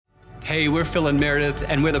Hey, we're Phil and Meredith,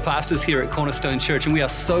 and we're the pastors here at Cornerstone Church, and we are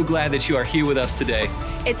so glad that you are here with us today.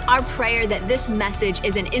 It's our prayer that this message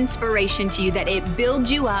is an inspiration to you, that it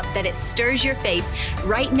builds you up, that it stirs your faith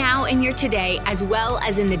right now in your today, as well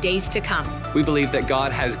as in the days to come. We believe that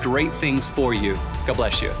God has great things for you. God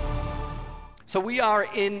bless you. So we are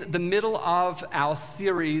in the middle of our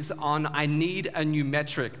series on I Need a New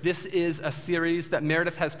Metric. This is a series that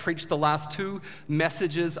Meredith has preached the last two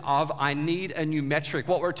messages of I Need a New Metric.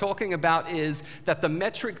 What we're talking about is that the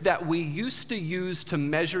metric that we used to use to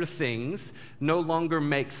measure things no longer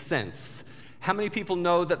makes sense. How many people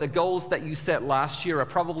know that the goals that you set last year are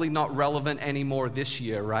probably not relevant anymore this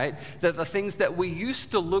year, right? That the things that we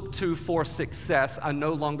used to look to for success are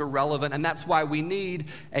no longer relevant, and that's why we need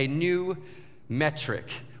a new metric.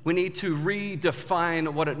 We need to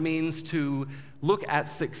redefine what it means to look at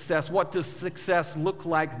success. What does success look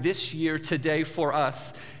like this year, today for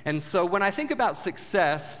us? And so when I think about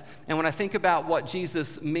success, and when I think about what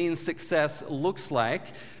Jesus means success looks like,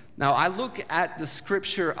 now I look at the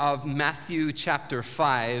scripture of Matthew chapter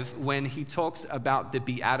 5 when he talks about the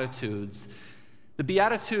Beatitudes. The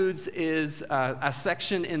Beatitudes is a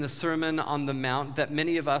section in the Sermon on the Mount that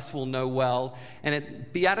many of us will know well. And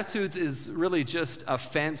Beatitudes is really just a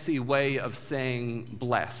fancy way of saying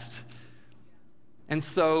blessed. And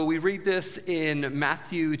so we read this in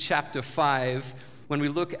Matthew chapter 5 when we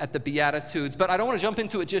look at the Beatitudes. But I don't want to jump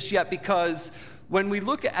into it just yet, because when we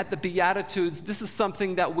look at the Beatitudes, this is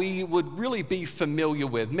something that we would really be familiar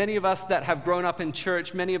with. Many of us that have grown up in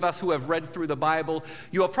church, many of us who have read through the Bible,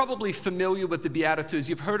 you are probably familiar with the Beatitudes.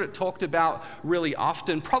 You've heard it talked about really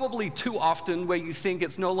often, probably too often, where you think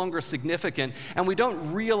it's no longer significant, and we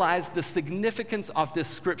don't realize the significance of this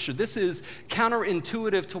scripture. This is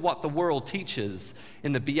counterintuitive to what the world teaches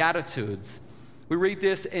in the Beatitudes. We read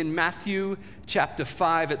this in Matthew chapter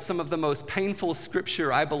 5. It's some of the most painful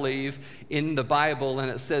scripture, I believe, in the Bible.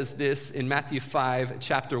 And it says this in Matthew 5,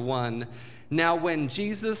 chapter 1. Now when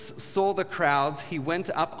Jesus saw the crowds, he went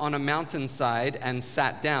up on a mountainside and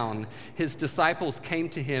sat down. His disciples came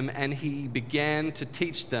to him, and he began to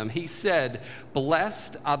teach them. He said,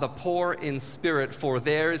 "Blessed are the poor in spirit, for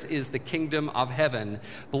theirs is the kingdom of heaven.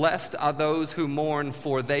 Blessed are those who mourn,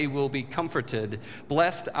 for they will be comforted.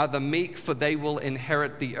 Blessed are the meek, for they will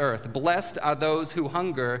inherit the earth. Blessed are those who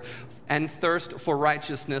hunger and thirst for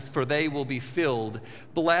righteousness, for they will be filled.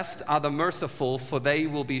 Blessed are the merciful, for they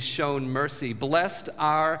will be shown mercy. Blessed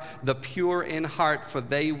are the pure in heart, for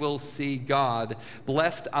they will see God.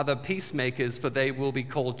 Blessed are the peacemakers, for they will be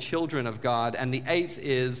called children of God." And the eighth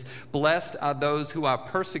is, "Blessed are those who are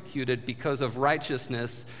persecuted because of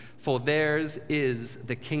righteousness, for theirs is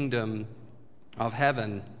the kingdom of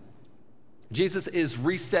heaven." Jesus is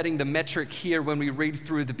resetting the metric here when we read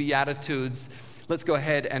through the Beatitudes. Let's go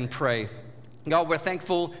ahead and pray. God, we're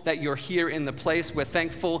thankful that you're here in the place. We're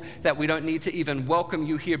thankful that we don't need to even welcome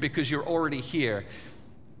you here because you're already here.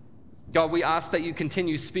 God, we ask that you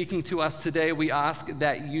continue speaking to us today. We ask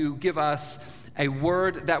that you give us a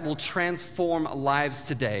word that will transform lives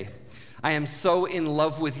today. I am so in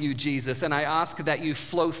love with you, Jesus, and I ask that you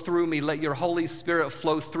flow through me. Let your Holy Spirit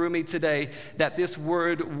flow through me today, that this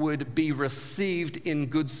word would be received in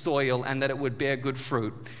good soil and that it would bear good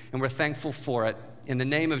fruit. And we're thankful for it. In the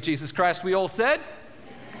name of Jesus Christ, we all said,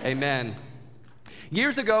 Amen.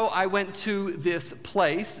 Years ago, I went to this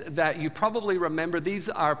place that you probably remember. These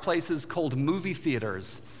are places called movie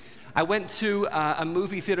theaters. I went to a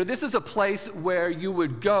movie theater. This is a place where you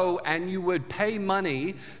would go and you would pay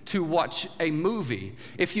money to watch a movie.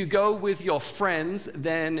 If you go with your friends,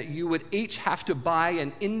 then you would each have to buy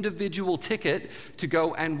an individual ticket to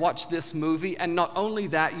go and watch this movie. And not only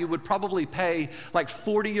that, you would probably pay like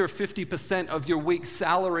 40 or 50% of your week's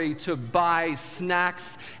salary to buy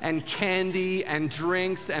snacks and candy and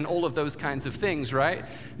drinks and all of those kinds of things, right?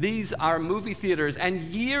 These are movie theaters. And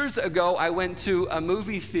years ago, I went to a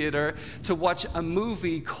movie theater to watch a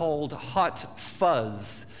movie called Hot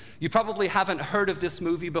Fuzz. You probably haven't heard of this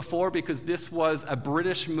movie before because this was a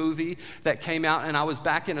British movie that came out, and I was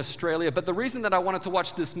back in Australia. But the reason that I wanted to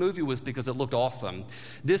watch this movie was because it looked awesome.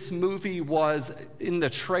 This movie was, in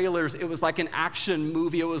the trailers, it was like an action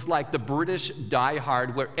movie. It was like the British Die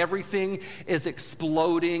Hard, where everything is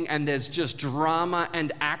exploding and there's just drama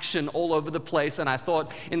and action all over the place. And I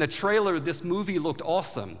thought in the trailer, this movie looked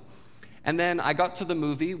awesome. And then I got to the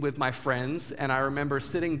movie with my friends, and I remember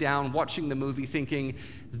sitting down watching the movie thinking,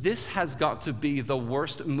 this has got to be the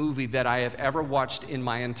worst movie that I have ever watched in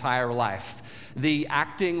my entire life. The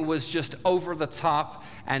acting was just over the top,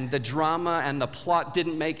 and the drama and the plot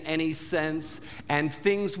didn't make any sense, and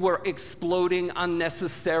things were exploding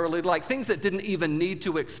unnecessarily, like things that didn't even need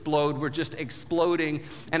to explode were just exploding,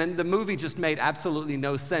 and the movie just made absolutely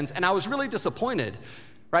no sense. And I was really disappointed,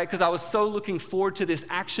 right? Because I was so looking forward to this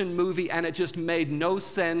action movie and it just made no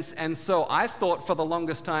sense. And so I thought for the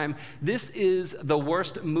longest time, this is the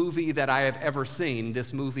worst movie that I have ever seen,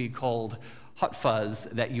 this movie called Hot Fuzz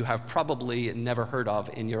that you have probably never heard of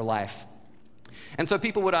in your life. And so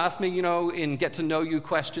people would ask me, in get to know you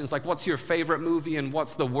questions, like what's your favorite movie and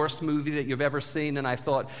what's the worst movie that you've ever seen? And I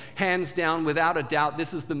thought, hands down, without a doubt,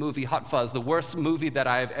 this is the movie Hot Fuzz, the worst movie that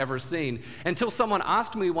I have ever seen. Until someone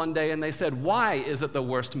asked me one day and they said, why is it the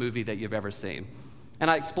worst movie that you've ever seen? And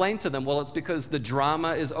I explained to them, well, it's because the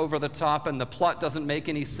drama is over the top and the plot doesn't make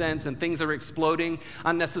any sense and things are exploding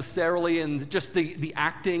unnecessarily and just the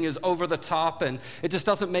acting is over the top and it just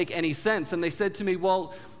doesn't make any sense. And they said to me,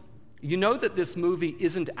 well, you know that this movie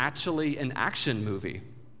isn't actually an action movie.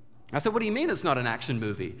 I said, what do you mean it's not an action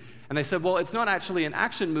movie? And they said, well, it's not actually an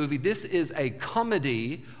action movie. This is a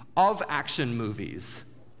comedy of action movies.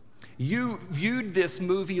 You viewed this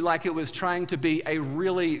movie like it was trying to be a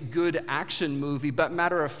really good action movie, but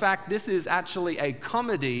matter of fact, this is actually a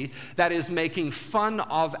comedy that is making fun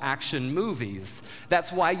of action movies.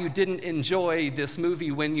 That's why you didn't enjoy this movie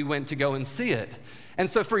when you went to go and see it. And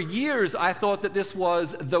so for years, I thought that this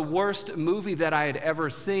was the worst movie that I had ever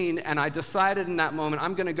seen, and I decided in that moment,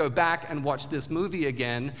 I'm going to go back and watch this movie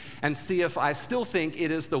again and see if I still think it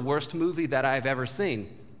is the worst movie that I've ever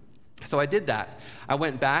seen. So I did that. I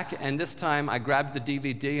went back, and this time I grabbed the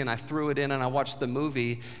DVD and I threw it in and I watched the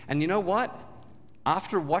movie. And you know what?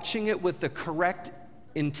 After watching it with the correct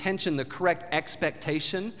intention, the correct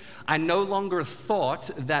expectation, I no longer thought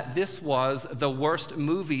that this was the worst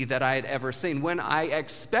movie that I had ever seen. When I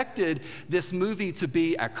expected this movie to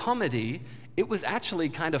be a comedy, it was actually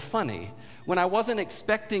kind of funny. When I wasn't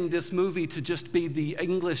expecting this movie to just be the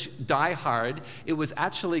English Die Hard, it was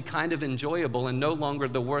actually kind of enjoyable and no longer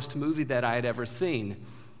the worst movie that I had ever seen.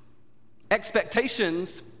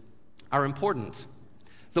 Expectations are important.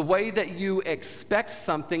 The way that you expect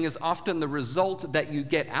something is often the result that you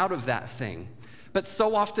get out of that thing. But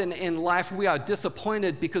so often in life, we are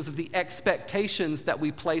disappointed because of the expectations that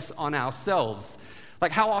we place on ourselves.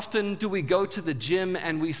 Like, how often do we go to the gym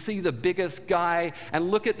and we see the biggest guy and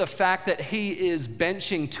look at the fact that he is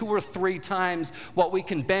benching 2 or 3 times what we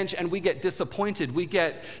can bench, and we get disappointed. We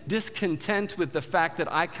get discontent with the fact that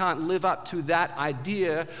I can't live up to that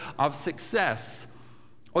idea of success.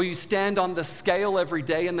 Or you stand on the scale every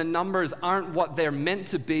day and the numbers aren't what they're meant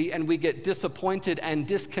to be, and we get disappointed and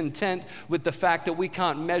discontent with the fact that we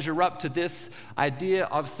can't measure up to this idea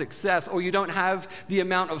of success. Or you don't have the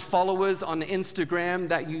amount of followers on Instagram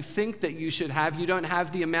that you think that you should have. You don't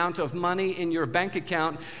have the amount of money in your bank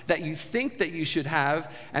account that you think that you should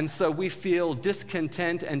have. And so we feel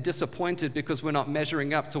discontent and disappointed because we're not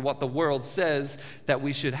measuring up to what the world says that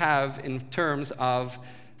we should have in terms of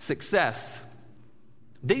success.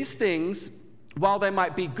 These things, while they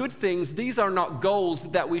might be good things, these are not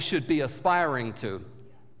goals that we should be aspiring to.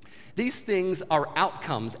 These things are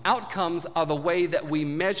outcomes. Outcomes are the way that we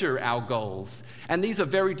measure our goals. And these are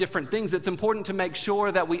very different things. It's important to make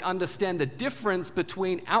sure that we understand the difference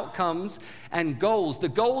between outcomes and goals. The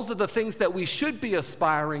goals are the things that we should be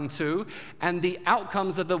aspiring to, and the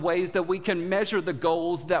outcomes are the ways that we can measure the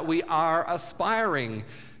goals that we are aspiring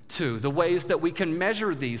to, the ways that we can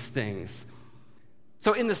measure these things.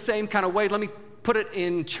 So in the same kind of way, let me put it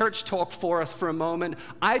in church talk for us for a moment.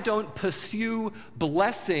 I don't pursue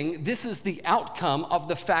blessing. This is the outcome of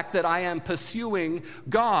the fact that I am pursuing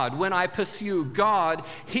God. When I pursue God,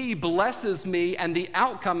 He blesses me, and the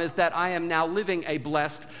outcome is that I am now living a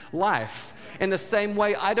blessed life. In the same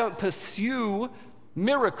way, I don't pursue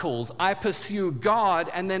miracles. I pursue God,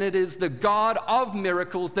 and then it is the God of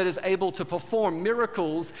miracles that is able to perform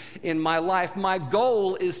miracles in my life. My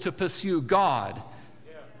goal is to pursue God.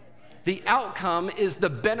 The outcome is the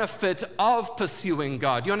benefit of pursuing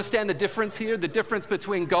God. Do you understand the difference here? The difference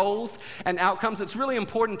between goals and outcomes? It's really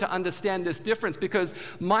important to understand this difference, because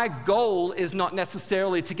my goal is not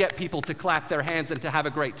necessarily to get people to clap their hands and to have a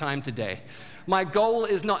great time today. My goal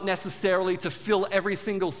is not necessarily to fill every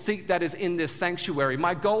single seat that is in this sanctuary.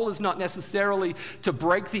 My goal is not necessarily to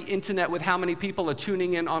break the internet with how many people are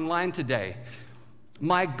tuning in online today.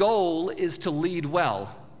 My goal is to lead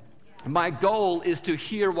well. My goal is to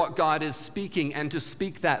hear what God is speaking and to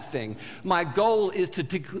speak that thing. My goal is to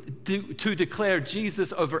declare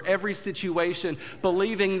Jesus over every situation,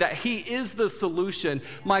 believing that he is the solution.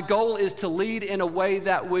 My goal is to lead in a way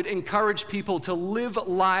that would encourage people to live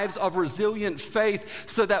lives of resilient faith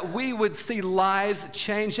so that we would see lives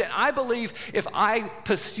change. And I believe if I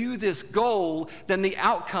pursue this goal, then the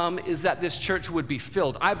outcome is that this church would be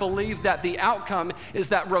filled. I believe that the outcome is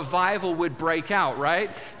that revival would break out, right?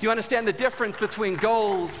 Do you understand the difference between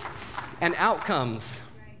goals and outcomes?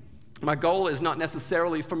 My goal is not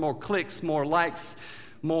necessarily for more clicks, more likes,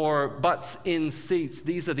 more butts in seats.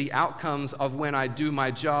 These are the outcomes of when I do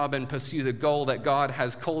my job and pursue the goal that God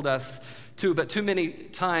has called us to. But too many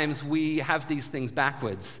times we have these things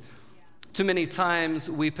backwards. Too many times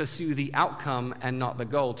we pursue the outcome and not the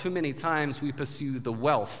goal. Too many times we pursue the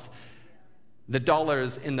wealth, the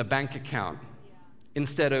dollars in the bank account,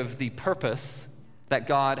 instead of the purpose that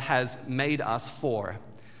God has made us for.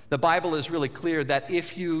 The Bible is really clear that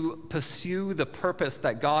if you pursue the purpose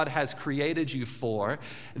that God has created you for,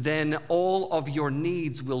 then all of your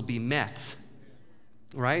needs will be met,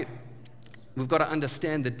 right? We've got to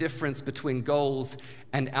understand the difference between goals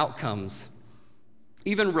and outcomes.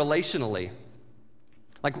 Even relationally,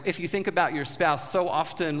 like if you think about your spouse, so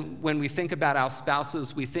often when we think about our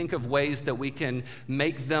spouses, we think of ways that we can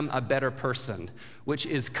make them a better person, which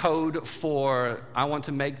is code for, I want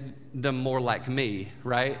to make them more like me,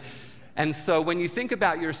 right? And so when you think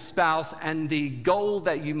about your spouse and the goal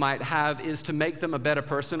that you might have is to make them a better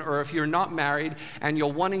person, or if you're not married and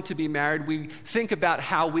you're wanting to be married, we think about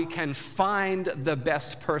how we can find the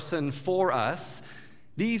best person for us.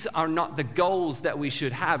 These are not the goals that we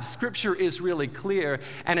should have. Scripture is really clear,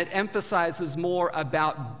 and it emphasizes more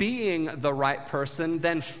about being the right person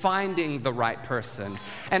than finding the right person.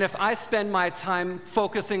 And if I spend my time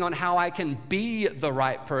focusing on how I can be the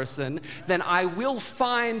right person, then I will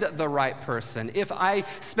find the right person. If I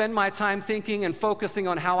spend my time thinking and focusing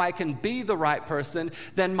on how I can be the right person,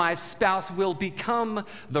 then my spouse will become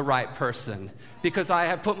the right person, because I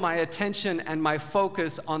have put my attention and my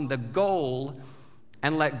focus on the goal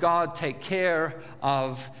and let God take care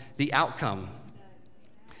of the outcome.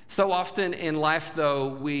 So often in life, though,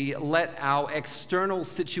 we let our external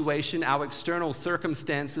situation, our external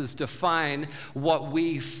circumstances define what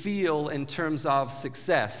we feel in terms of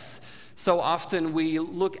success. So often we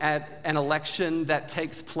look at an election that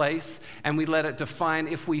takes place and we let it define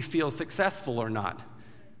if we feel successful or not.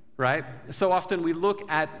 Right? So often we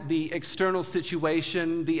look at the external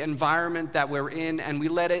situation, the environment that we're in, and we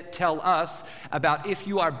let it tell us about if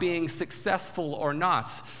you are being successful or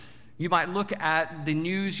not. You might look at the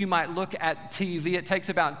news, you might look at TV. It takes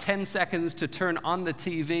about 10 seconds to turn on the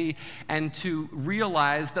TV and to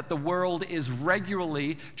realize that the world is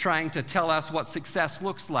regularly trying to tell us what success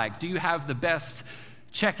looks like. Do you have the best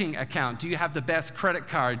checking account? Do you have the best credit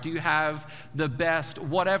card? Do you have the best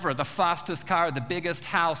whatever, the fastest car, the biggest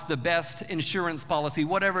house, the best insurance policy,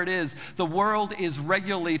 whatever it is? The world is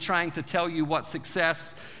regularly trying to tell you what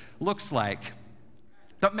success looks like.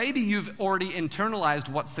 But maybe you've already internalized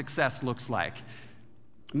what success looks like.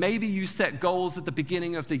 Maybe you set goals at the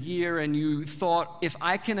beginning of the year and you thought, if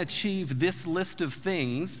I can achieve this list of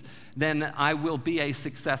things, then I will be a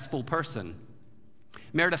successful person.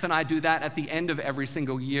 Meredith and I do that at the end of every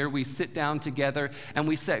single year. We sit down together and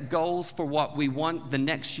we set goals for what we want the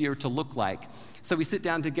next year to look like. So we sit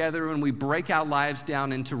down together and we break our lives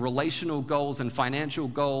down into relational goals and financial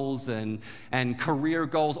goals and career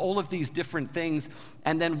goals, all of these different things.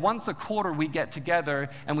 And then once a quarter we get together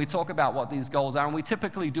and we talk about what these goals are, and we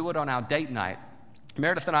typically do it on our date night.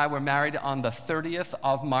 Meredith and I were married on the 30th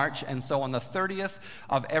of March, and so on the 30th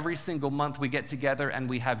of every single month we get together and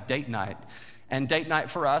we have date night. And date night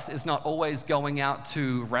for us is not always going out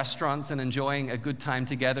to restaurants and enjoying a good time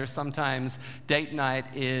together. Sometimes date night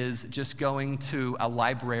is just going to a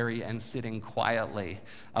library and sitting quietly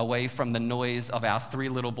away from the noise of our 3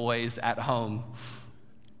 little boys at home.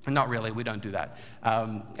 Not really, we don't do that.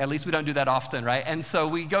 At least we don't do that often, right? And so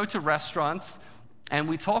we go to restaurants and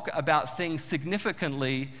we talk about things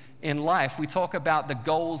significantly in life. We talk about the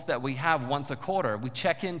goals that we have once a quarter. We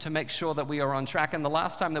check in to make sure that we are on track. And the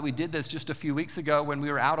last time that we did this, just a few weeks ago when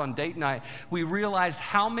we were out on date night, we realized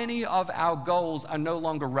how many of our goals are no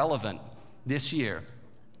longer relevant this year.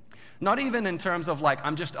 Not even in terms of like,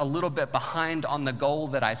 I'm just a little bit behind on the goal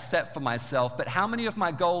that I set for myself, but how many of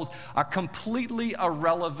my goals are completely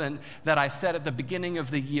irrelevant that I set at the beginning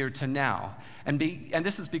of the year to now? And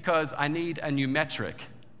this is because I need a new metric.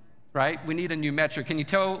 Right? We need a new metric. Can you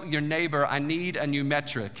tell your neighbor, I need a new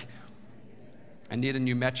metric? I need a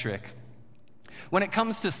new metric. When it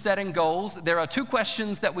comes to setting goals, there are two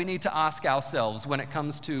questions that we need to ask ourselves when it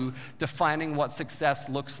comes to defining what success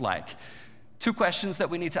looks like. Two questions that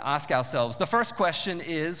we need to ask ourselves. The first question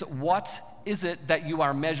is, what is it that you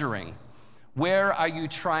are measuring? Where are you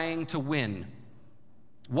trying to win?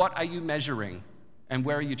 What are you measuring? And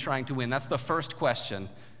where are you trying to win? That's the first question,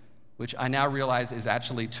 which I now realize is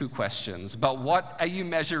actually two questions. But what are you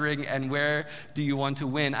measuring and where do you want to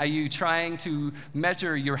win? Are you trying to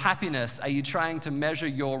measure your happiness? Are you trying to measure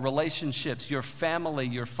your relationships, your family,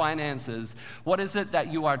 your finances? What is it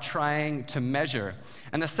that you are trying to measure?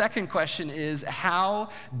 And the second question is, how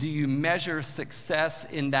do you measure success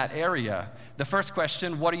in that area? The first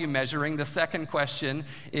question, what are you measuring? The second question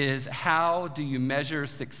is, how do you measure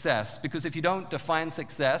success? Because if you don't define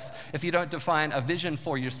success, if you don't define a vision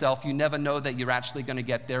for yourself, you never know that you're actually going to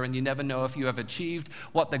get there, and you never know if you have achieved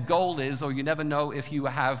what the goal is, or you never know if you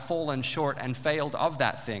have fallen short and failed of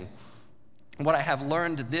that thing. What I have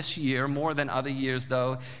learned this year, more than other years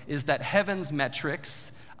though, is that heaven's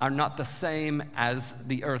metrics are not the same as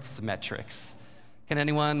the earth's metrics. Can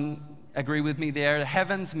anyone agree with me there?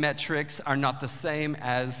 Heaven's metrics are not the same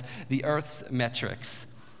as the earth's metrics.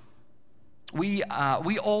 We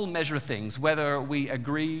all measure things, whether we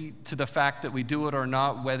agree to the fact that we do it or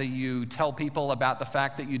not, whether you tell people about the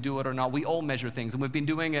fact that you do it or not. We all measure things, and we've been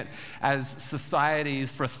doing it as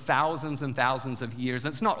societies for thousands and thousands of years.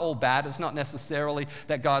 And it's not all bad. It's not necessarily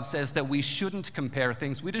that God says that we shouldn't compare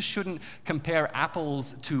things. We just shouldn't compare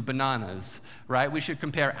apples to bananas, right? We should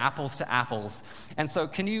compare apples to apples. And so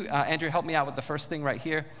can you, Andrew, help me out with the first thing right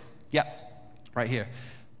here? Yep, right here.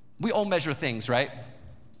 We all measure things, right?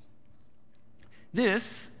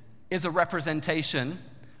 This is a representation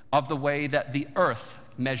of the way that the earth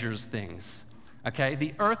measures things, okay?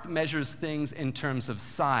 The earth measures things in terms of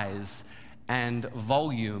size and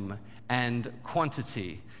volume and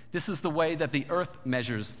quantity. This is the way that the earth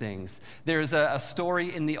measures things. There's a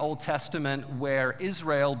story in the Old Testament where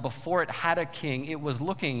Israel, before it had a king, it was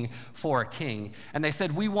looking for a king. And they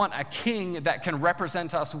said, we want a king that can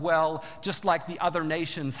represent us well, just like the other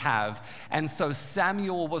nations have. And so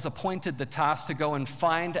Samuel was appointed the task to go and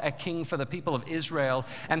find a king for the people of Israel.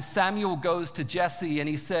 And Samuel goes to Jesse and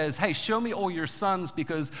he says, hey, show me all your sons,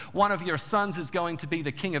 because one of your sons is going to be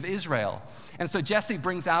the king of Israel. And so Jesse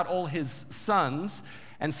brings out all his sons,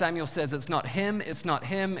 and Samuel says, it's not him, it's not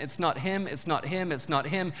him, it's not him, it's not him, it's not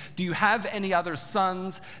him. Do you have any other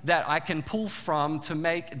sons that I can pull from to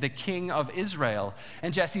make the king of Israel?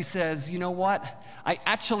 And Jesse says, you know what? I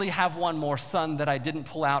actually have one more son that I didn't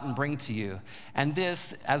pull out and bring to you. And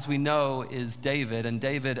this, as we know, is David. And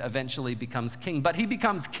David eventually becomes king. But he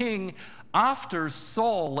becomes king after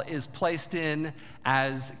Saul is placed in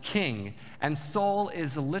as king. And Saul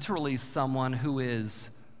is literally someone who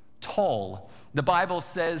is tall. The Bible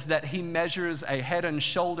says that he measures a head and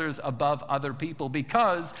shoulders above other people,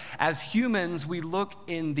 because as humans, we look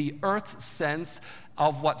in the earth sense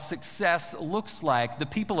of what success looks like. The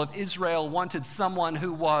people of Israel wanted someone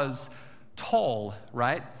who was tall,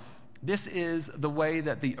 right? This is the way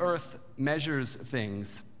that the earth measures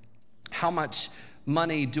things. How much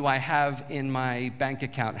money do I have in my bank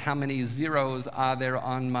account? How many zeros are there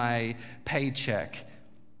on my paycheck?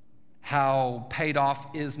 How paid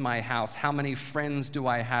off is my house? How many friends do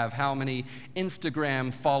I have? How many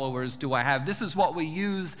Instagram followers do I have? This is what we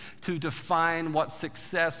use to define what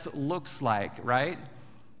success looks like, right?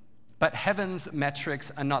 But heaven's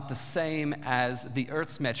metrics are not the same as the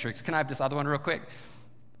earth's metrics. Can I have this other one real quick?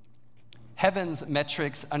 Heaven's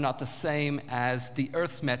metrics are not the same as the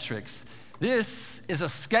earth's metrics. This is a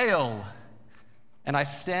scale. And I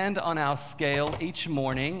stand on our scale each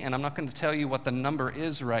morning, and I'm not going to tell you what the number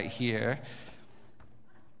is right here.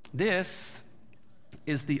 This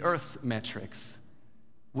is the earth's metrics.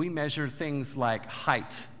 We measure things like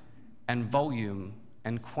height and volume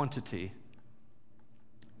and quantity.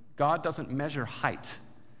 God doesn't measure height.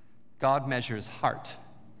 God measures heart.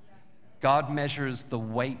 God measures the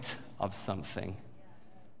weight of something.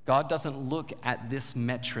 God doesn't look at this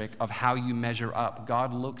metric of how you measure up.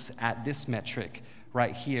 God looks at this metric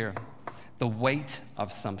right here, the weight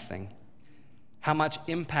of something. How much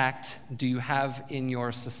impact do you have in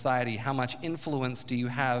your society? How much influence do you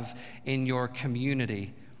have in your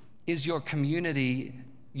community? Is your community,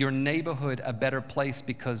 your neighborhood, a better place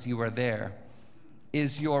because you are there?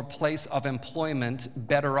 Is your place of employment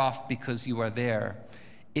better off because you are there?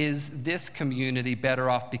 Is this community better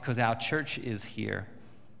off because our church is here?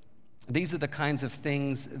 These are the kinds of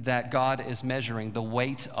things that God is measuring, the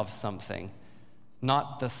weight of something,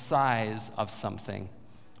 not the size of something.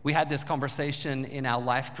 We had this conversation in our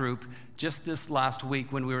life group just this last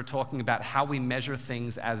week when we were talking about how we measure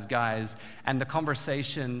things as guys, and the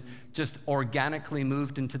conversation just organically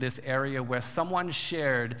moved into this area where someone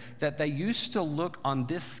shared that they used to look on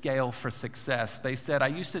this scale for success. They said, I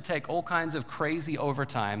used to take all kinds of crazy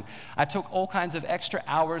overtime. I took all kinds of extra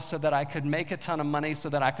hours so that I could make a ton of money, so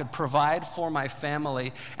that I could provide for my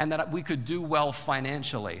family, and that we could do well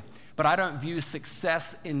financially. But I don't view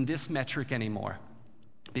success in this metric anymore.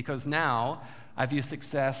 Because now I view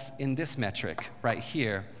success in this metric right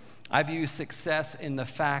here. I view success in the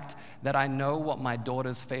fact that I know what my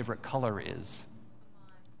daughter's favorite color is.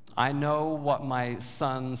 I know what my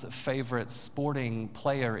son's favorite sporting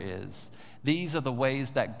player is. These are the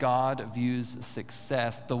ways that God views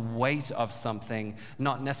success, the weight of something,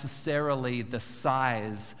 not necessarily the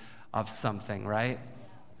size of something, right?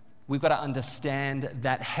 We've got to understand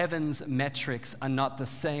that heaven's metrics are not the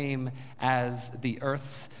same as the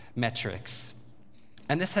earth's metrics.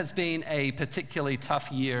 And this has been a particularly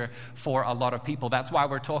tough year for a lot of people. That's why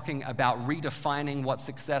we're talking about redefining what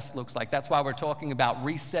success looks like. That's why we're talking about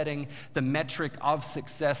resetting the metric of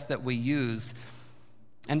success that we use.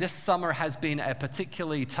 And this summer has been a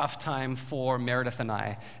particularly tough time for Meredith and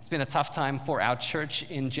I. It's been a tough time for our church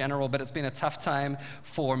in general, but it's been a tough time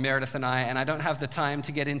for Meredith and I don't have the time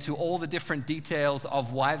to get into all the different details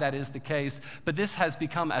of why that is the case, but this has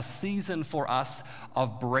become a season for us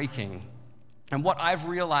of breaking. And what I've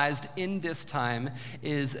realized in this time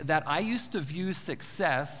is that I used to view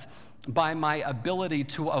success by my ability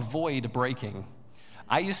to avoid breaking.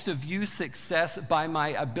 I used to view success by my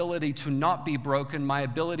ability to not be broken, my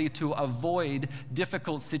ability to avoid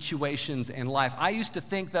difficult situations in life. I used to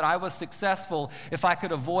think that I was successful if I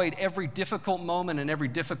could avoid every difficult moment and every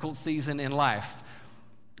difficult season in life.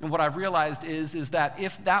 And what I've realized is that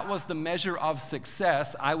if that was the measure of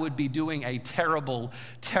success, I would be doing a terrible,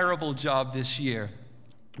 terrible job this year.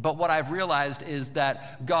 But what I've realized is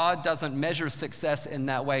that God doesn't measure success in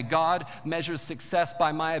that way. God measures success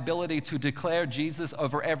by my ability to declare Jesus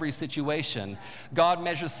over every situation. God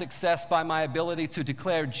measures success by my ability to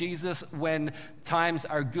declare Jesus when times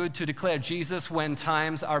are good, to declare Jesus when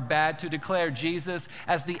times are bad, to declare Jesus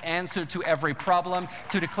as the answer to every problem,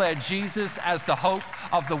 to declare Jesus as the hope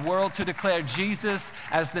of the world, to declare Jesus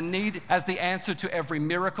as the answer to every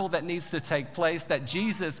miracle that needs to take place, that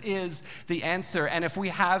Jesus is the answer. And if we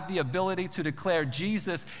have the ability to declare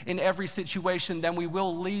Jesus in every situation, then we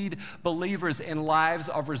will lead believers in lives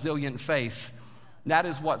of resilient faith. That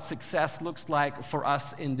is what success looks like for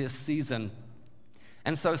us in this season.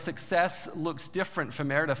 And so success looks different for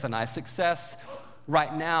Meredith and I. Success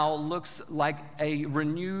right now looks like a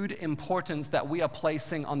renewed importance that we are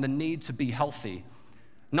placing on the need to be healthy.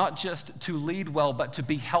 Not just to lead well, but to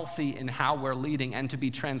be healthy in how we're leading and to be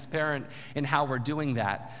transparent in how we're doing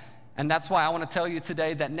that. And that's why I want to tell you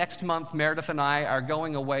today that next month, Meredith and I are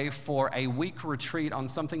going away for a week retreat on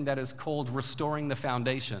something that is called Restoring the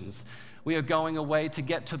Foundations. We are going away to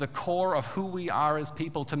get to the core of who we are as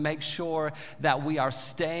people, to make sure that we are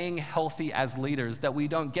staying healthy as leaders, that we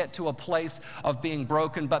don't get to a place of being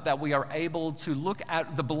broken, but that we are able to look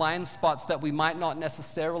at the blind spots that we might not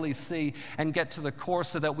necessarily see and get to the core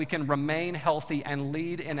so that we can remain healthy and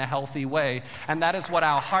lead in a healthy way. And that is what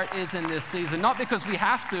our heart is in this season, not because we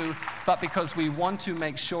have to, but because we want to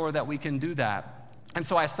make sure that we can do that. And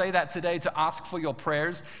so I say that today to ask for your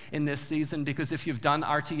prayers in this season, because if you've done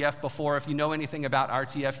RTF before, if you know anything about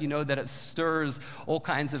RTF, you know that it stirs all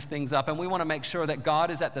kinds of things up. And we want to make sure that God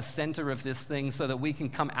is at the center of this thing so that we can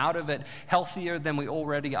come out of it healthier than we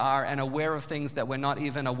already are and aware of things that we're not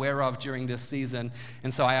even aware of during this season.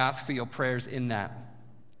 And so I ask for your prayers in that.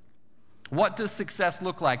 What does success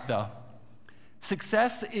look like, though?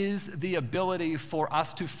 Success is the ability for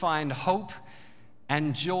us to find hope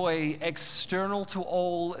and joy external to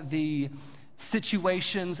all the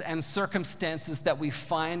situations and circumstances that we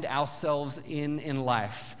find ourselves in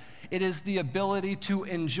life. It is the ability to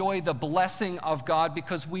enjoy the blessing of God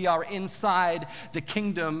because we are inside the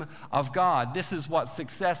kingdom of God. This is what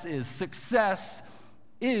success is. Success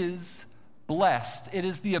is blessed. It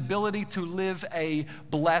is the ability to live a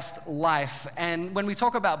blessed life. And when we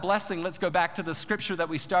talk about blessing, let's go back to the scripture that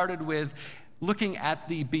we started with, looking at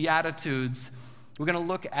the Beatitudes. We're going to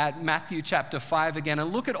look at Matthew chapter 5 again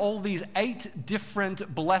and look at all these 8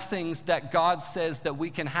 different blessings that God says that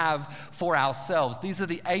we can have for ourselves. These are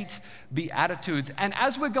the 8 Beatitudes. And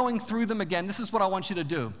as we're going through them again, this is what I want you to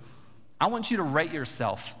do. I want you to rate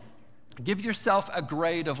yourself. Give yourself a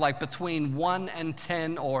grade of like between 1 and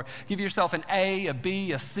 10, or give yourself an A, a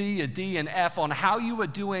B, a C, a D, an F on how you are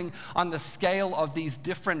doing on the scale of these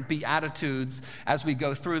different Beatitudes as we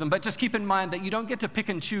go through them. But just keep in mind that you don't get to pick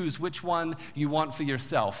and choose which one you want for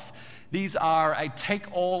yourself. These are a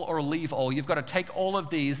take all or leave all. You've got to take all of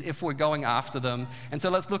these if we're going after them. And so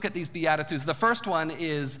let's look at these Beatitudes. The first one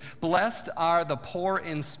is, blessed are the poor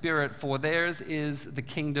in spirit, for theirs is the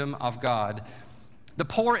kingdom of God. The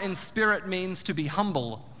poor in spirit means to be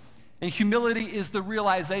humble. And humility is the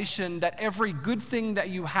realization that every good thing that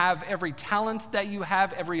you have, every talent that you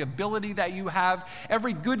have, every ability that you have,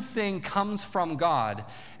 every good thing comes from God.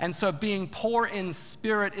 And so being poor in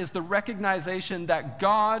spirit is the recognition that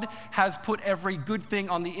God has put every good thing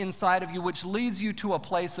on the inside of you, which leads you to a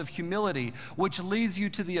place of humility, which leads you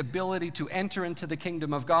to the ability to enter into the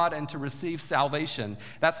kingdom of God and to receive salvation.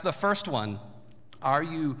 That's the first one. Are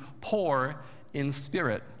you poor in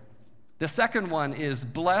spirit? The second one is,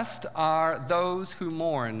 blessed are those who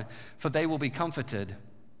mourn, for they will be comforted.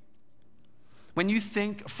 When you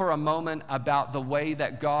think for a moment about the way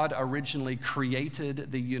that God originally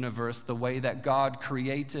created the universe, the way that God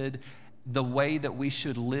created the way that we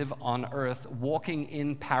should live on earth, walking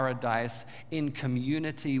in paradise, in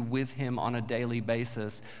community with Him on a daily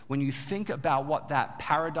basis, when you think about what that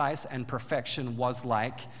paradise and perfection was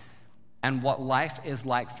like, and what life is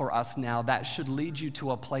like for us now, that should lead you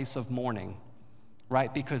to a place of mourning,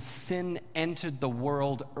 right? Because sin entered the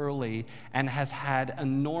world early and has had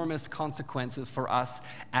enormous consequences for us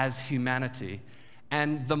as humanity.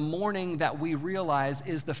 And the mourning that we realize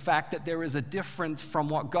is the fact that there is a difference from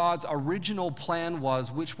what God's original plan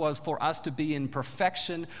was, which was for us to be in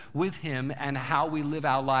perfection with Him, and how we live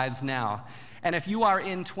our lives now. And if you are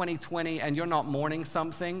in 2020 and you're not mourning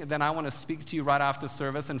something, then I want to speak to you right after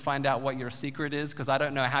service and find out what your secret is, because I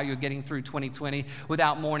don't know how you're getting through 2020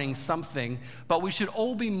 without mourning something. But we should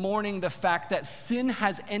all be mourning the fact that sin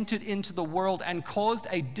has entered into the world and caused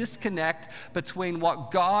a disconnect between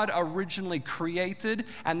what God originally created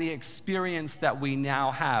and the experience that we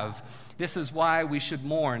now have. This is why we should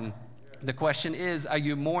mourn. The question is, are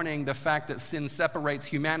you mourning the fact that sin separates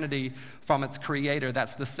humanity from its creator?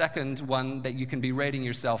 That's the second one that you can be rating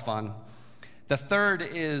yourself on. The third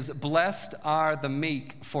is, blessed are the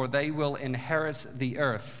meek, for they will inherit the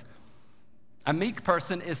earth. A meek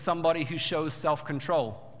person is somebody who shows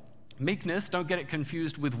self-control. Meekness, don't get it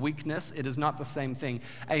confused with weakness. It is not the same thing.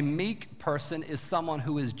 A meek person is someone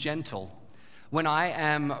who is gentle. When I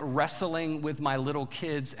am wrestling with my little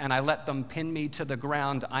kids and I let them pin me to the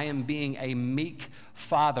ground, I am being a meek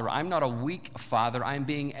father. I'm not a weak father. I'm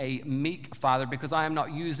being a meek father because I am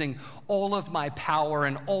not using all of my power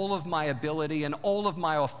and all of my ability and all of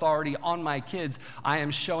my authority on my kids. I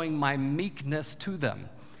am showing my meekness to them.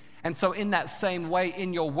 And so in that same way,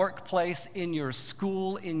 in your workplace, in your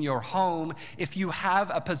school, in your home, if you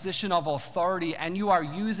have a position of authority and you are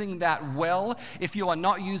using that well, if you are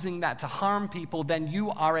not using that to harm people, then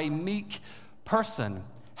you are a meek person.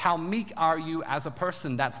 How meek are you as a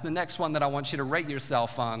person? That's the next one that I want you to rate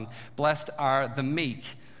yourself on. Blessed are the meek.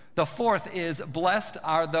 The fourth is, blessed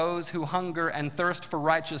are those who hunger and thirst for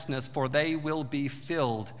righteousness, for they will be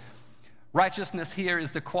filled. Righteousness here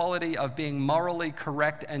is the quality of being morally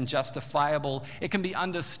correct and justifiable. It can be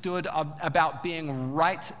understood about being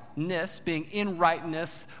rightness, being in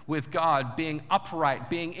rightness with God, being upright,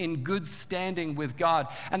 being in good standing with God.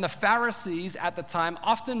 And the Pharisees at the time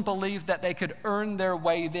often believed that they could earn their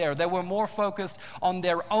way there. They were more focused on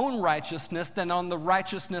their own righteousness than on the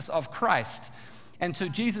righteousness of Christ. And so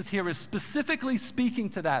Jesus here is specifically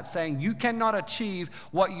speaking to that, saying, you cannot achieve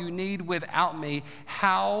what you need without me.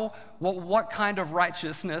 What kind of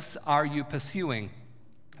righteousness are you pursuing?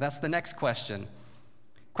 That's the next question.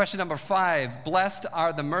 Question number 5, blessed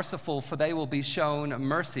are the merciful, for they will be shown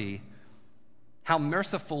mercy. How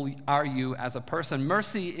merciful are you as a person?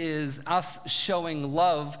 Mercy is us showing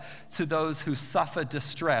love to those who suffer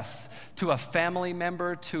distress, to a family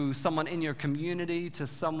member, to someone in your community, to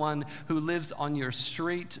someone who lives on your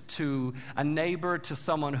street, to a neighbor, to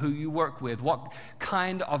someone who you work with. What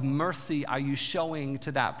kind of mercy are you showing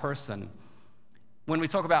to that person? When we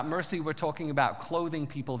talk about mercy, we're talking about clothing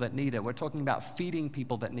people that need it. We're talking about feeding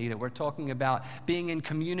people that need it. We're talking about being in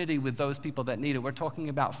community with those people that need it. We're talking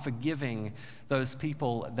about forgiving those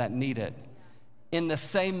people that need it. In the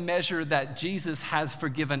same measure that Jesus has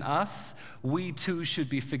forgiven us, we too should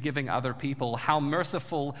be forgiving other people. How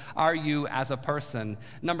merciful are you as a person?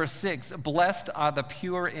 Number 6, blessed are the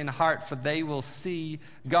pure in heart, for they will see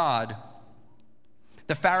God.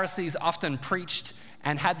 The Pharisees often preached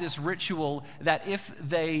and had this ritual that if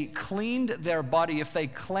they cleaned their body, if they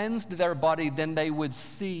cleansed their body, then they would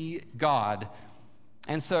see God.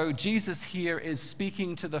 And so Jesus here is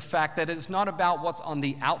speaking to the fact that it's not about what's on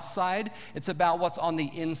the outside, it's about what's on the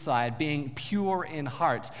inside, being pure in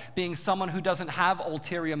heart, being someone who doesn't have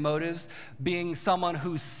ulterior motives, being someone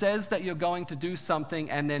who says that you're going to do something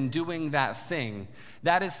and then doing that thing.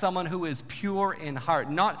 That is someone who is pure in heart,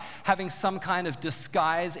 not having some kind of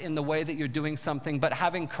disguise in the way that you're doing something, but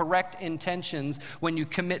having correct intentions when you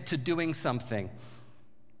commit to doing something.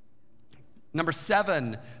 Number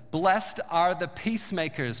 7, blessed are the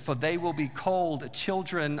peacemakers, for they will be called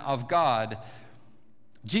children of God.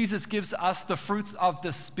 Jesus gives us the fruits of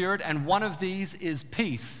the Spirit, and one of these is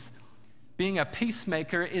peace. Being a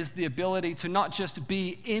peacemaker is the ability to not just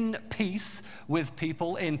be in peace with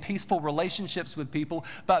people, in peaceful relationships with people,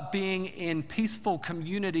 but being in peaceful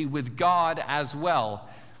community with God as well.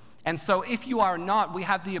 And so if you are not, we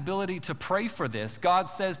have the ability to pray for this. God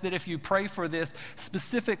says that if you pray for this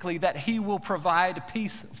specifically, that He will provide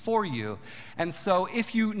peace for you. And so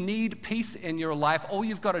if you need peace in your life, all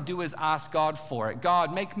you've got to do is ask God for it.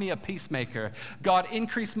 God, make me a peacemaker. God,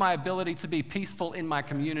 increase my ability to be peaceful in my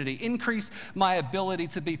community. Increase my ability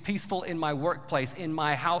to be peaceful in my workplace, in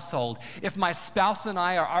my household. If my spouse and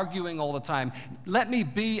I are arguing all the time, let me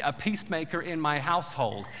be a peacemaker in my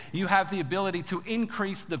household. You have the ability to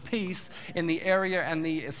increase the peace in the area and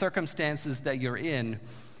the circumstances that you're in.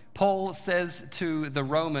 Paul says to the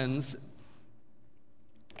Romans,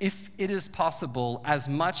 if it is possible, as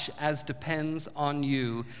much as depends on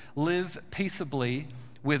you, live peaceably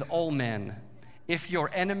with all men. If your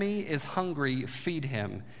enemy is hungry, feed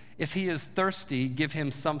him. If he is thirsty, give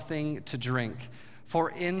him something to drink. For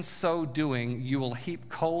in so doing, you will heap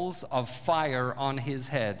coals of fire on his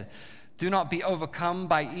head. Do not be overcome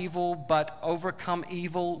by evil, but overcome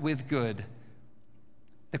evil with good.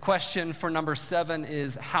 The question for number 7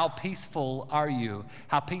 is, how peaceful are you?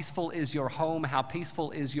 How peaceful is your home? How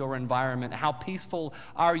peaceful is your environment? How peaceful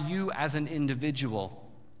are you as an individual?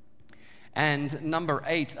 And number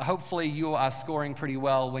 8, hopefully you are scoring pretty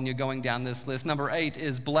well when you're going down this list. Number 8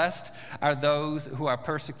 is, blessed are those who are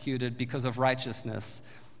persecuted because of righteousness,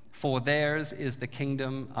 for theirs is the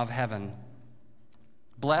kingdom of heaven.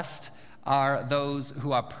 Blessed are those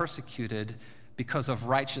who are persecuted because of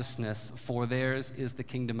righteousness, for theirs is the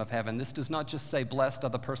kingdom of heaven. This does not just say blessed are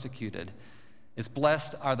the persecuted. It's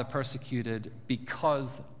blessed are the persecuted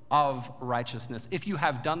because of righteousness. If you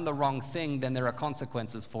have done the wrong thing, then there are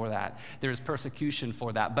consequences for that. There is persecution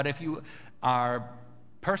for that. But if you are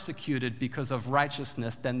persecuted because of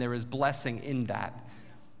righteousness, then there is blessing in that.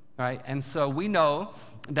 Right? And so we know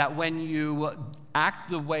that when you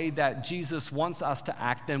act the way that Jesus wants us to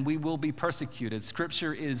act, then we will be persecuted.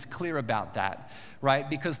 Scripture is clear about that, right?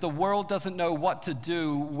 Because the world doesn't know what to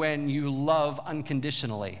do when you love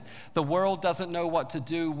unconditionally. The world doesn't know what to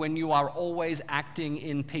do when you are always acting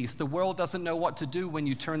in peace. The world doesn't know what to do when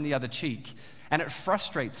you turn the other cheek. And it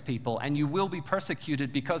frustrates people, and you will be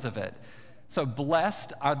persecuted because of it. So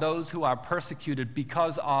blessed are those who are persecuted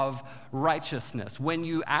because of righteousness. When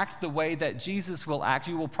you act the way that Jesus will act,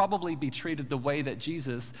 you will probably be treated the way that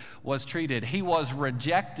Jesus was treated. He was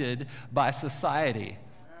rejected by society,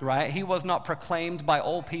 right? He was not proclaimed by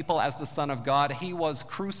all people as the Son of God. He was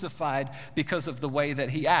crucified because of the way that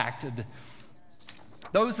he acted.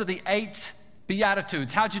 Those are the 8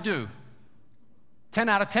 Beatitudes. How'd you do? 10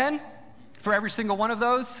 out of 10 for every single one of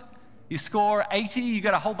those? You score 80, you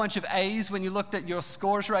got a whole bunch of A's when you looked at your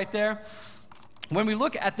scores right there. When we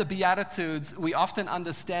look at the Beatitudes, we often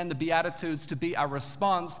understand the Beatitudes to be a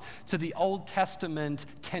response to the Old Testament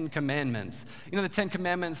 10 Commandments. You know, the 10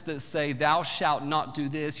 Commandments that say, thou shalt not do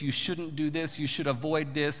this, you shouldn't do this, you should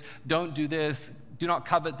avoid this, don't do this, do not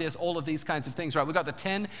covet this, all of these kinds of things, right? We've got the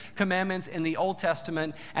 10 Commandments in the Old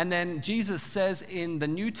Testament, and then Jesus says in the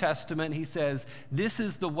New Testament, he says, this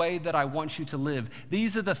is the way that I want you to live.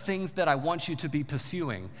 These are the things that I want you to be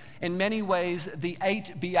pursuing. In many ways, the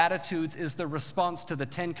 8 Beatitudes is the response to the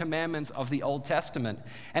 10 Commandments of the Old Testament.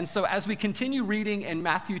 And so as we continue reading in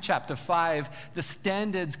Matthew chapter 5, the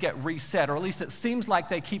standards get reset, or at least it seems like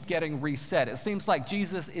they keep getting reset. It seems like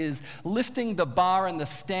Jesus is lifting the bar and the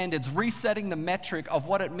standards, resetting the metric of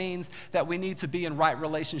what it means that we need to be in right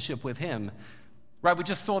relationship with him. Right, we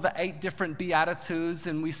just saw the 8 different Beatitudes,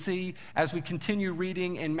 and we see, as we continue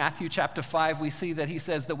reading in Matthew chapter 5, we see that he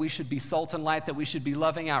says that we should be salt and light, that we should be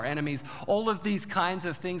loving our enemies, all of these kinds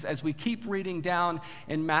of things as we keep reading down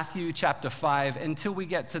in Matthew chapter 5 until we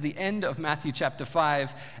get to the end of Matthew chapter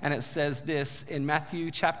 5, and it says this in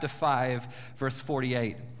Matthew chapter 5, verse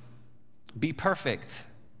 48, be perfect,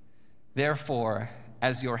 therefore,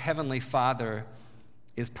 as your heavenly Father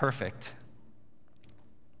is perfect.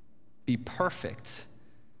 Be perfect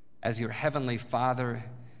as your heavenly Father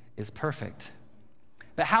is perfect.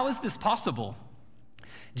 But how is this possible?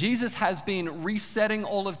 Jesus has been resetting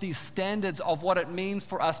all of these standards of what it means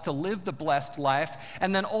for us to live the blessed life,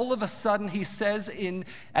 and then all of a sudden he says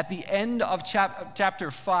at the end of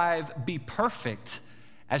chapter 5, be perfect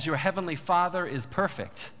as your heavenly Father is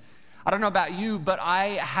perfect. I don't know about you, but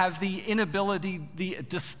I have the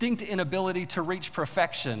distinct inability to reach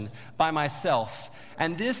perfection by myself.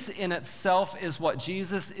 And this in itself is what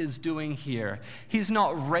Jesus is doing here. He's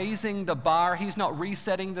not raising the bar. He's not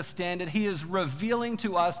resetting the standard. He is revealing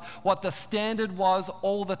to us what the standard was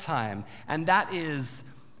all the time, and that is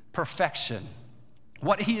perfection.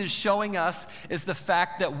 What he is showing us is the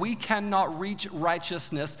fact that we cannot reach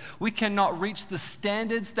righteousness. We cannot reach the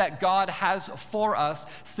standards that God has for us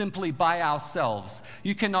simply by ourselves.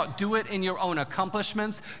 You cannot do it in your own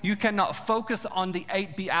accomplishments. You cannot focus on the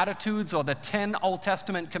 8 Beatitudes or the 10 Old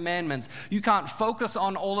Testament commandments. You can't focus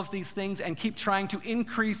on all of these things and keep trying to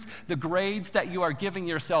increase the grades that you are giving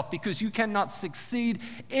yourself, because you cannot succeed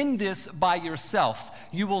in this by yourself.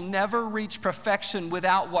 You will never reach perfection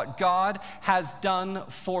without what God has done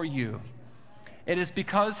for you. It is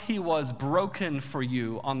because he was broken for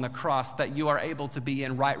you on the cross that you are able to be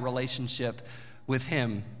in right relationship with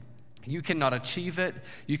him. You cannot achieve it.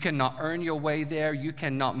 You cannot earn your way there. You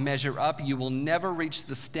cannot measure up. You will never reach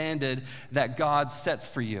the standard that God sets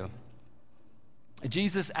for you.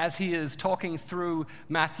 Jesus, as he is talking through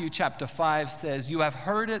Matthew chapter 5, says, "You have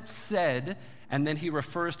heard it said," and then he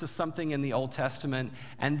refers to something in the Old Testament,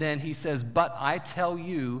 and then he says, "But I tell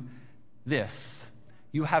you this."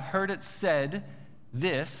 You have heard it said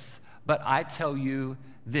this, but I tell you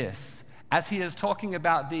this. As he is talking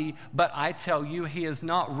about but I tell you, he is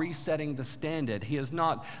not resetting the standard. He is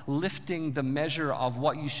not lifting the measure of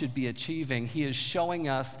what you should be achieving. He is showing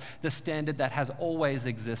us the standard that has always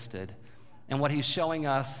existed. And what he's showing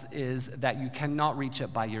us is that you cannot reach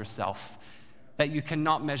it by yourself, that you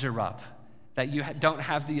cannot measure up, that you don't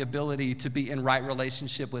have the ability to be in right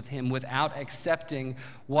relationship with him without accepting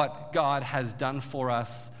what God has done for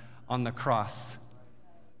us on the cross.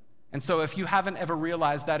 And so if you haven't ever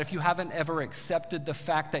realized that, if you haven't ever accepted the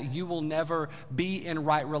fact that you will never be in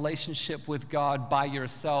right relationship with God by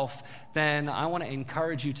yourself, then I want to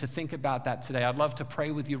encourage you to think about that today. I'd love to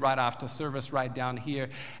pray with you right after service right down here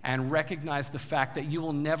and recognize the fact that you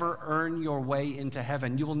will never earn your way into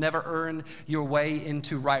heaven. You will never earn your way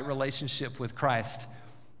into right relationship with Christ.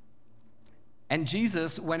 And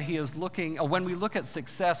Jesus, when we look at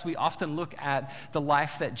success, we often look at the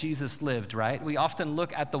life that Jesus lived, right? We often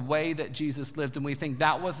look at the way that Jesus lived and we think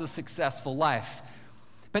that was a successful life.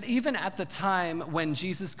 But even at the time when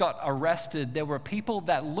Jesus got arrested, there were people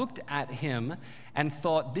that looked at him and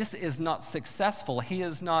thought, this is not successful. He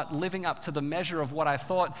is not living up to the measure of what I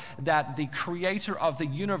thought that the creator of the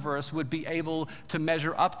universe would be able to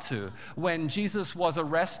measure up to. When Jesus was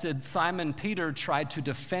arrested, Simon Peter tried to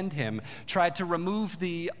defend him, tried to remove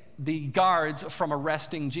the guards from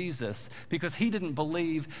arresting Jesus because he didn't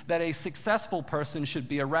believe that a successful person should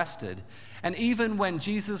be arrested. And even when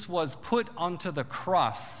Jesus was put onto the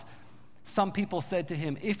cross, some people said to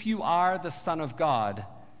him, if you are the Son of God,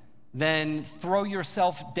 then throw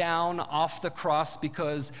yourself down off the cross,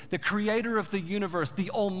 because the creator of the universe, the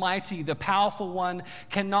Almighty, the powerful one,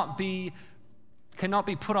 cannot be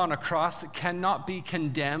put on a cross, cannot be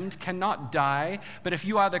condemned, cannot die. But if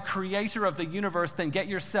you are the creator of the universe, then get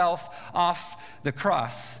yourself off the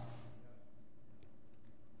cross.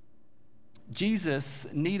 Jesus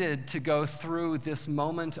needed to go through this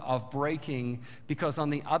moment of breaking, because on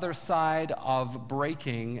the other side of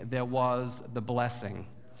breaking, there was the blessing.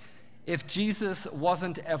 If Jesus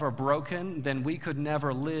wasn't ever broken, then we could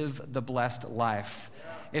never live the blessed life.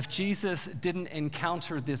 If Jesus didn't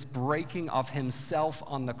encounter this breaking of himself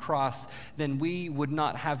on the cross, then we would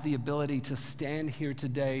not have the ability to stand here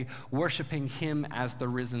today worshiping him as the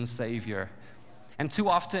risen Savior. And too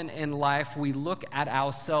often in life, we look at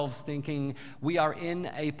ourselves thinking we are in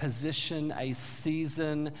a position, a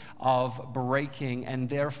season of breaking, and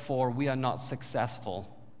therefore we are not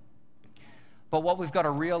successful. But what we've got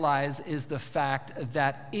to realize is the fact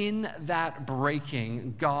that in that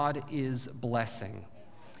breaking, God is blessing.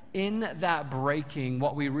 In that breaking,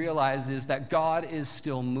 what we realize is that God is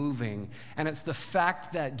still moving. And it's the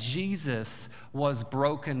fact that Jesus was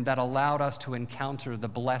broken that allowed us to encounter the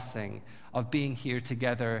blessing of being here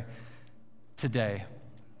together today.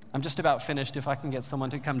 I'm just about finished. If I can get someone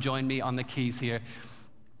to come join me on the keys here.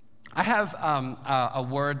 I have a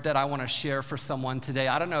word that I want to share for someone today.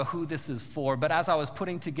 I don't know who this is for, but as I was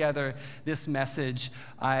putting together this message,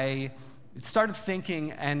 I started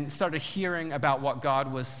thinking and started hearing about what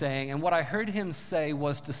God was saying. And what I heard him say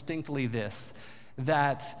was distinctly this,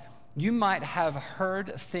 that you might have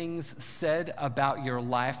heard things said about your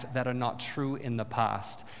life that are not true in the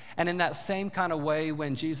past. And in that same kind of way,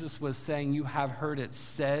 when Jesus was saying, you have heard it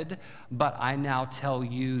said, but I now tell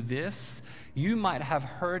you this, you might have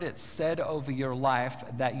heard it said over your life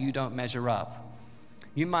that you don't measure up.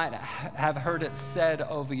 You might have heard it said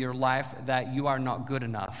over your life that you are not good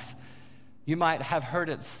enough. You might have heard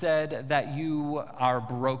it said that you are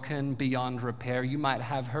broken beyond repair. You might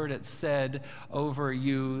have heard it said over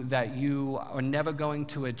you that you are never going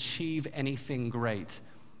to achieve anything great.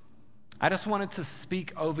 I just wanted to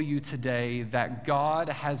speak over you today that God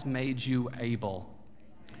has made you able.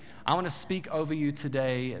 I want to speak over you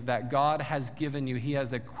today that God has given you, He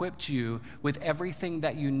has equipped you with everything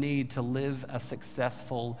that you need to live a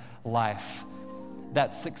successful life.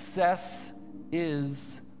 That success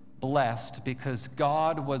is blessed because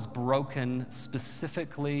God was broken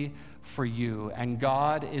specifically for you, and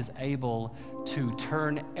God is able to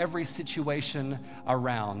turn every situation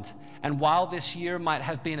around. And while this year might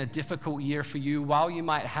have been a difficult year for you, while you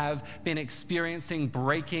might have been experiencing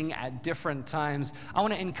breaking at different times, I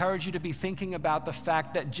want to encourage you to be thinking about the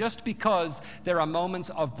fact that just because there are moments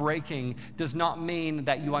of breaking does not mean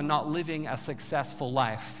that you are not living a successful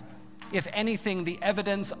life. If anything, the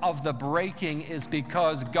evidence of the breaking is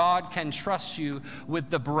because God can trust you with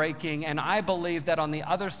the breaking, and I believe that on the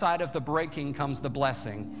other side of the breaking comes the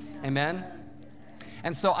blessing. Amen?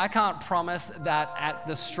 And so I can't promise that at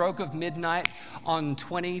the stroke of midnight on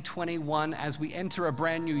 2021, as we enter a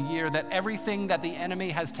brand new year, that everything that the enemy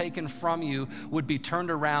has taken from you would be turned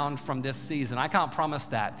around from this season. I can't promise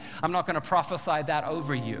that. I'm not going to prophesy that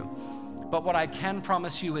over you. But what I can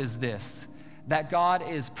promise you is this, that God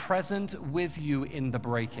is present with you in the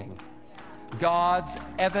breaking. God's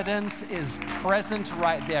evidence is present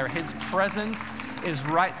right there. His presence is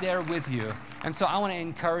right there with you. And so I want to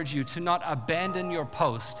encourage you to not abandon your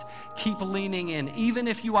post. Keep leaning in. Even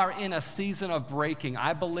if you are in a season of breaking,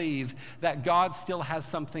 I believe that God still has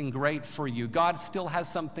something great for you. God still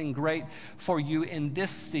has something great for you in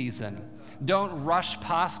this season. Don't rush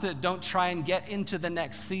past it. Don't try and get into the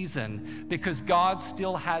next season, because God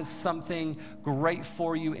still has something great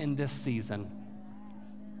for you in this season.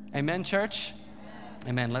 Amen, church?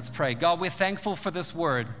 Amen. Let's pray. God, we're thankful for this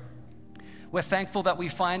word. We're thankful that we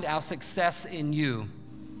find our success in you.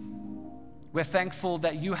 We're thankful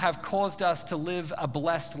that you have caused us to live a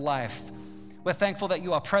blessed life. We're thankful that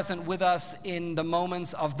you are present with us in the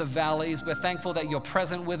moments of the valleys. We're thankful that you're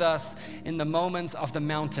present with us in the moments of the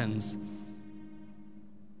mountains.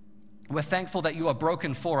 We're thankful that you are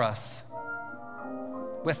broken for us.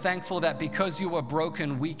 We're thankful that because you are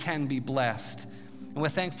broken, we can be blessed. And we're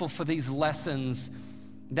thankful for these lessons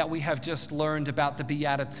that we have just learned about the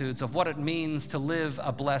Beatitudes, of what it means to live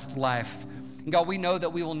a blessed life. And God, we know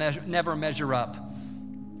that we will never measure up.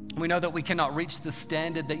 We know that we cannot reach the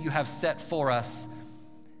standard that you have set for us.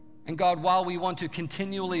 And God, while we want to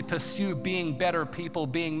continually pursue being better people,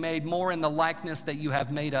 being made more in the likeness that you have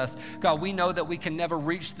made us, God, we know that we can never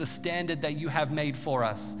reach the standard that you have made for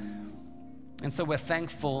us. And so we're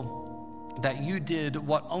thankful that you did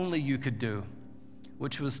what only you could do,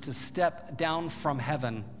 which was to step down from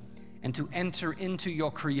heaven and to enter into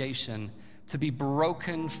your creation, to be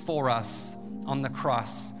broken for us on the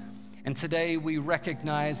cross. And today we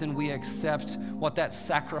recognize and we accept what that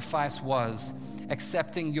sacrifice was,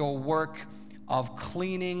 accepting your work of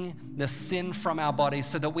cleaning the sin from our bodies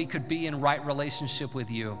so that we could be in right relationship with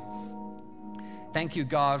you. Thank you,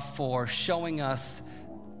 God, for showing us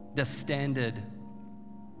the standard.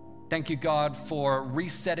 Thank you, God, for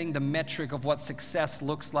resetting the metric of what success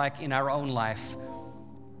looks like in our own life.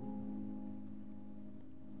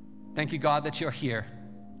 Thank you, God, that you're here.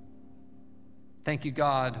 Thank you,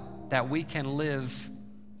 God, that we can live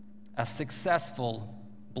a successful,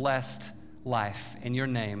 blessed life. In your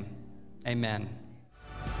name, amen.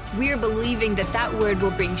 We're believing that that word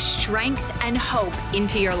will bring strength and hope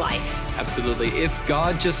into your life. Absolutely. If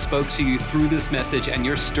God just spoke to you through this message and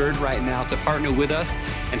you're stirred right now to partner with us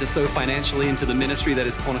and to sow financially into the ministry that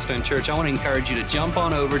is Cornerstone Church, I want to encourage you to jump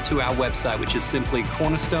on over to our website, which is simply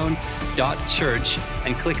cornerstone.church,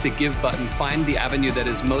 and click the Give button. Find the avenue that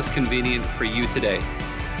is most convenient for you today.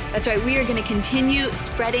 That's right. We are going to continue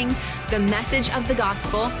spreading the message of the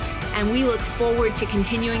gospel, and we look forward to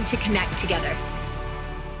continuing to connect together.